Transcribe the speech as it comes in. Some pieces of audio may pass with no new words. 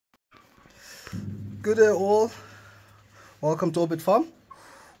Good day all. Welcome to Obed Farm.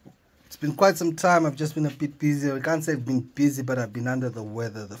 It's been quite some time. I've just been a bit busy. I can't say I've been busy, but I've been under the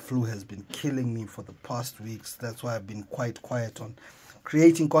weather. The flu has been killing me for the past weeks. That's why I've been quite quiet on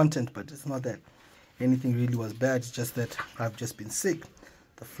creating content, but it's not that anything really was bad. It's just that I've just been sick.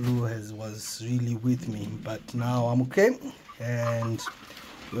 The flu was really with me, but now I'm okay. And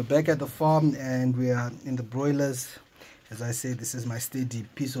we're back at the farm and we are in the broilers. As I say, this is my steady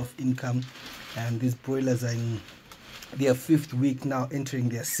piece of income, and these broilers are in their 5th week now, entering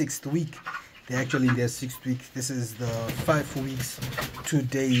their 6th week. They're actually in their 6th week. This is the 5 weeks 2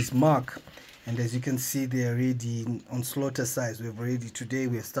 days mark, and as you can see, they're already on slaughter size. Today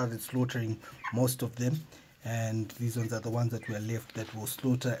we have started slaughtering most of them, and these ones are the ones that we are left that will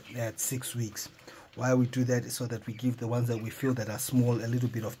slaughter at 6 weeks. Why we do that is so that we give the ones that we feel that are small a little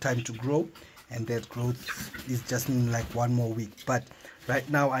bit of time to grow, and that growth is just in like 1 more week. But right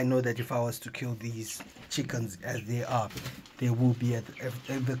now I know that if I was to kill these chickens as they are, they will be at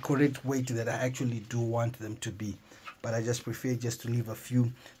the correct weight that I actually do want them to be. But I just prefer just to leave a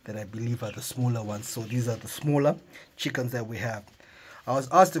few that I believe are the smaller ones. So these are the smaller chickens that we have. I was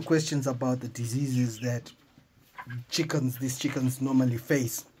asked the questions about the diseases that these chickens normally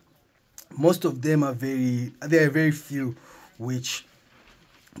face. Most of them are there are very few which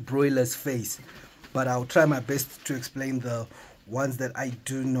broilers face, but I'll try my best to explain the ones that I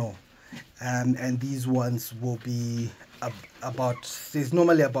do know. And these ones will be there's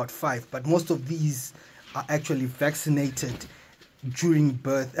normally about 5, but most of these are actually vaccinated during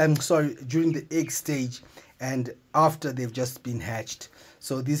during the egg stage and after they've just been hatched.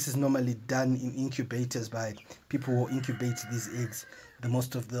 So this is normally done in incubators by people who incubate these eggs. The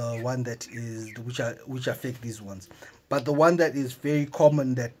most of the one that is which affect these ones. But the one that is very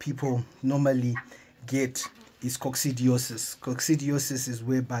common that people normally get is coccidiosis. Coccidiosis is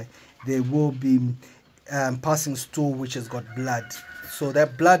whereby they will be passing stool which has got blood. So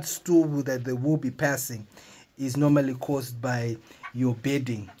that blood stool that they will be passing is normally caused by your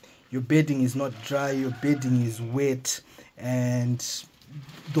bedding. Your bedding is not dry, your bedding is wet, and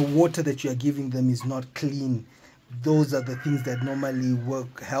the water that you are giving them is not clean. Those are the things that normally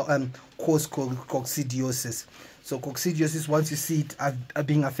cause coccidiosis. So coccidiosis, once you see it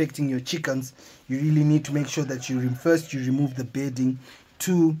being affecting your chickens, you really need to make sure that you remove the bedding.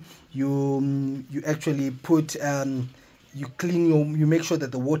 2, you actually put you make sure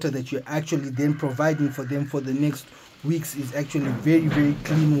that the water that you're actually then providing for them for the next weeks is actually very, very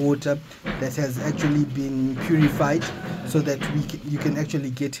clean water that has actually been purified, so that you can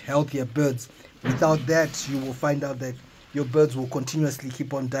actually get healthier birds. Without that, you will find out that your birds will continuously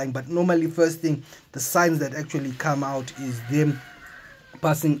keep on dying. But normally, first thing, the signs that actually come out is them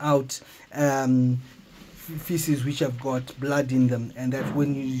passing out feces which have got blood in them, and that's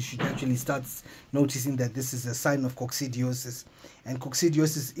when you should actually start noticing that this is a sign of coccidiosis. And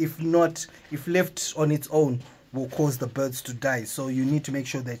coccidiosis, if left on its own, will cause the birds to die. So you need to make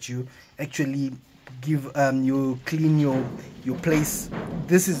sure that you actually you clean your place.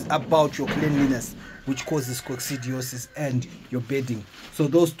 This is about your cleanliness, which causes coccidiosis, and your bedding. So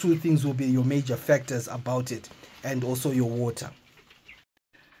those 2 things will be your major factors about it, and also your water.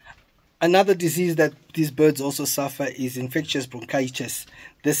 Another disease that these birds also suffer is infectious bronchitis.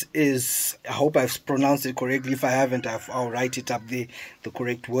 This is, I hope I've pronounced it correctly. If I haven't, I'll write it up there, the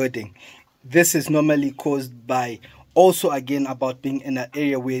correct wording. This is normally caused by, also again, about being in an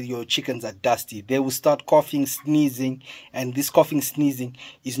area where your chickens are dusty. They will start coughing, sneezing, and this coughing, sneezing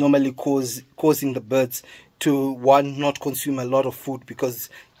is normally causing the birds to, one, not consume a lot of food, because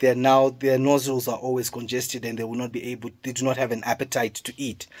their nostrils are always congested and they do not have an appetite to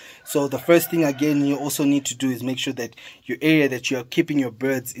eat. So the first thing again you also need to do is make sure that your area that you are keeping your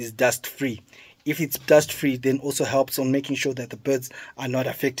birds is dust free. If it's dust free, then also helps on making sure that the birds are not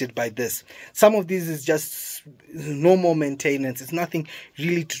affected by this. Some of these is just normal maintenance. It's nothing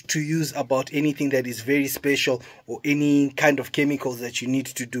really to use about anything that is very special or any kind of chemicals that you need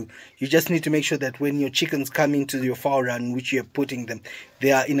to do. You just need to make sure that when your chickens come into your fowl run in which you're putting them,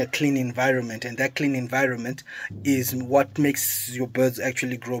 they are in a clean environment, and that clean environment is what makes your birds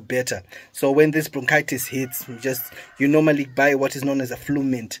actually grow better. So when this bronchitis hits, you normally buy what is known as a flu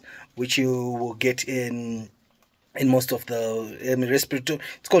mint, which you will get in most of the respiratory.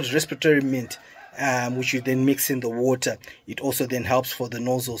 It's called respiratory mint. which you then mix in the water. It also then helps for the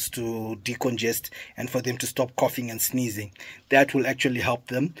nostrils to decongest and for them to stop coughing and sneezing. That will actually help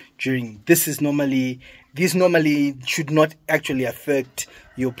them during, these normally should not actually affect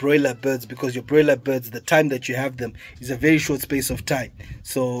your broiler birds, because your broiler birds, the time that you have them is a very short space of time.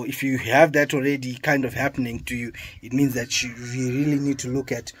 So if you have that already kind of happening to you, it means that you really need to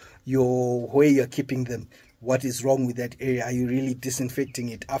look at your way you're keeping them. What is wrong with that area? Are you really disinfecting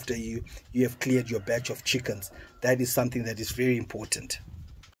it after you have cleared your batch of chickens? That is something that is very important.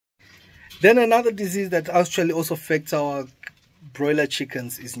 Then another disease that actually also affects our broiler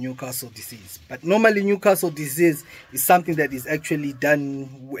chickens is Newcastle disease. But normally Newcastle disease is something that is actually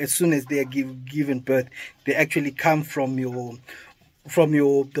done as soon as they are given birth. They actually come from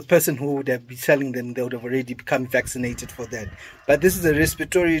the person who would have been selling them. They would have already become vaccinated for that. But this is a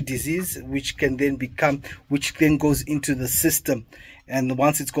respiratory disease which then goes into the system, and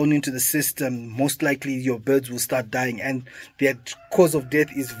once it's gone into the system, most likely your birds will start dying, and their cause of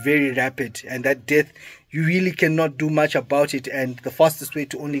death is very rapid, and that death you really cannot do much about it. And the fastest way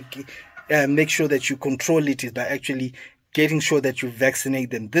to only make sure that you control it is by actually getting sure that you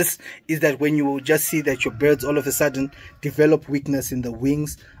vaccinate them. This is that when you will just see that your birds all of a sudden develop weakness in the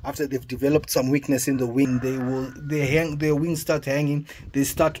wings. After they've developed some weakness in the wing, their wings start hanging, they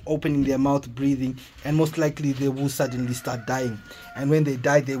start opening their mouth, breathing, and most likely they will suddenly start dying. And when they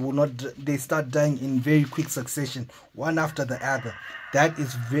die, they start dying in very quick succession, one after the other. That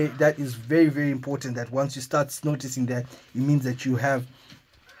is very, very important, that once you start noticing that, it means that you have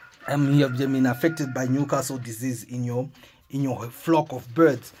been affected by Newcastle disease in your flock of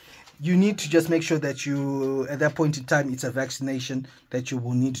birds. You need to just make sure that you, at that point in time, it's a vaccination that you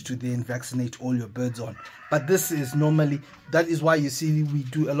will need to then vaccinate all your birds on. But this is normally, that is why you see we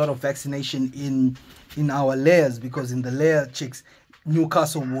do a lot of vaccination in our layers, because in the layer chicks,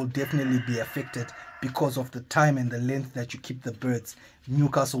 Newcastle will definitely be affected because of the time and the length that you keep the birds.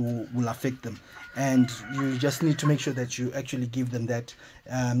 Newcastle will affect them, and you just need to make sure that you actually give them that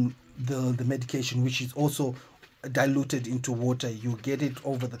the medication, which is also diluted into water. You get it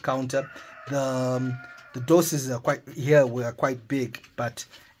over the counter. The doses are quite big, but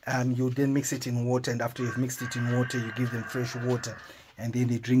you then mix it in water, and after you've mixed it in water, you give them fresh water, and then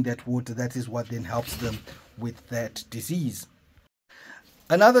they drink that water. That is what then helps them with that disease.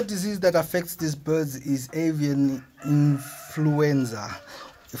 Another disease that affects these birds is avian influenza,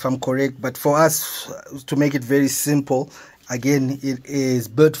 if I'm correct. But for us, to make it very simple, again, it is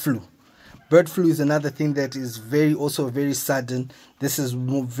bird flu. Bird flu is another thing that is also very sudden. This is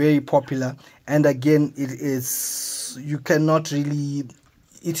very popular, and again, you cannot really.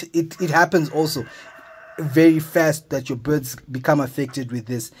 It happens also very fast that your birds become affected with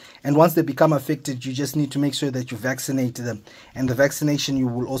this, and once they become affected, you just need to make sure that you vaccinate them. And the vaccination, you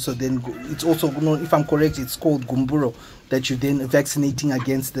will also then it's also, if I'm correct, it's called gumburo, that you then vaccinating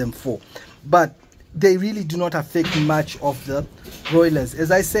against them for. But they really do not affect much of the broilers. As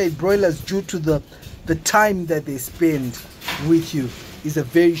I said, broilers, due to the time that they spend with you, is a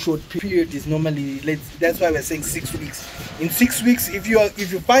very short period. Is normally, that's why we're saying 6 weeks. In 6 weeks, if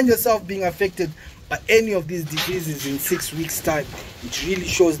you find yourself being affected by any of these diseases in 6 weeks time, it really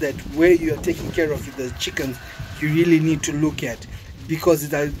shows that where you are taking care of the chickens, you really need to look at, because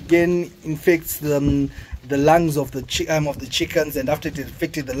it again infects the lungs of the chickens, and after it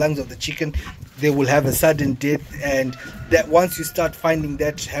infected the lungs of the chicken, they will have a sudden death. And that once you start finding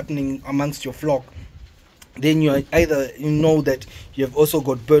that happening amongst your flock, then you know that you have also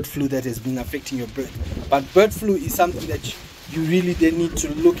got bird flu that has been affecting your bird. But bird flu is something that you really then need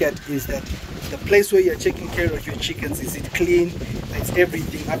to look at, is that the place where you're taking care of your chickens, is it clean, is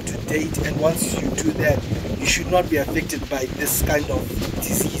everything up to date? And once you do that, you should not be affected by this kind of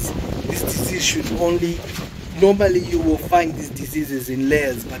disease. This disease should normally you will find these diseases in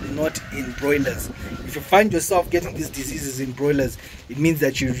layers, but not in broilers. If you find yourself getting these diseases in broilers, it means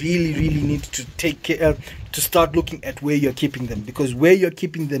that you really need to take care, to start looking at where you're keeping them, because where you're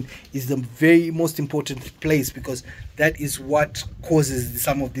keeping them is the very most important place, because that is what causes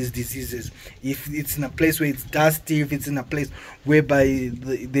some of these diseases. If it's in a place where it's dusty, if it's in a place whereby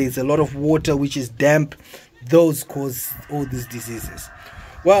there's a lot of water which is damp, those cause all these diseases.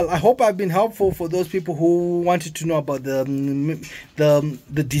 Well, I hope I've been helpful for those people who wanted to know about the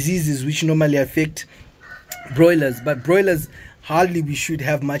diseases which normally affect broilers. But broilers, hardly we should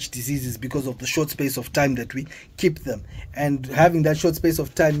have much diseases because of the short space of time that we keep them. And having that short space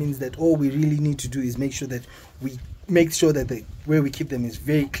of time means that all we really need to do is make sure that where we keep them is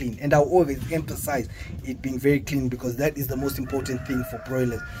very clean. And I'll always emphasize it being very clean, because that is the most important thing for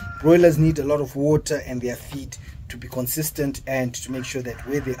broilers. Broilers need a lot of water and their feed to be consistent and to make sure that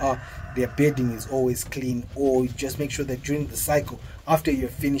where they are, their bedding is always clean. Or just make sure that during the cycle, after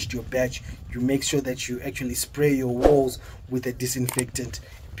you've finished your batch, you make sure that you actually spray your walls with a disinfectant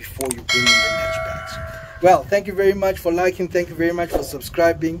before you bring in the hatch bags. Well, thank you very much for liking. Thank you very much for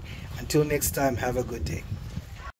subscribing. Until next time, have a good day.